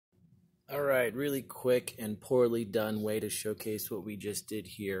All right, really quick and poorly done way to showcase what we just did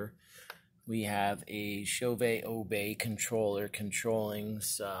here. We have a Chauvet Obey controller controlling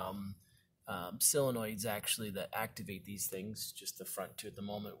some solenoids actually that activate these things. Just the front two at the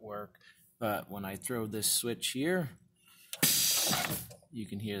moment work, but when I throw this switch here, you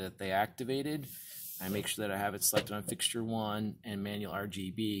can hear that they activated. I make sure that I have it selected on fixture 1 and manual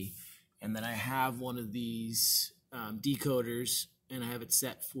RGB, and then I have one of these decoders, and I have it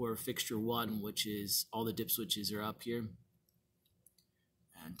set for fixture 1, which is all the dip switches are up here.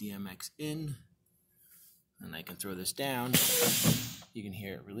 And DMX in, and I can throw this down. You can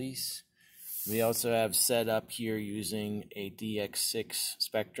hear it release. We also have set up here using a DX6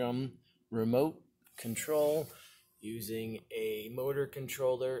 Spectrum remote control, using a motor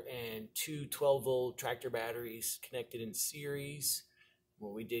controller and two 12-volt tractor batteries connected in series.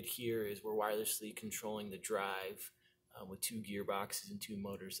 What we did here is we're wirelessly controlling the drive with two gearboxes and two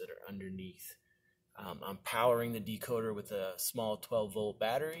motors that are underneath. I'm powering the decoder with a small 12-volt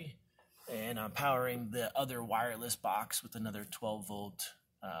battery, and I'm powering the other wireless box with another 12-volt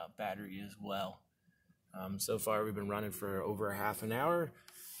battery as well. So far we've been running for over a half an hour,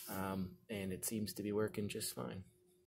 and it seems to be working just fine.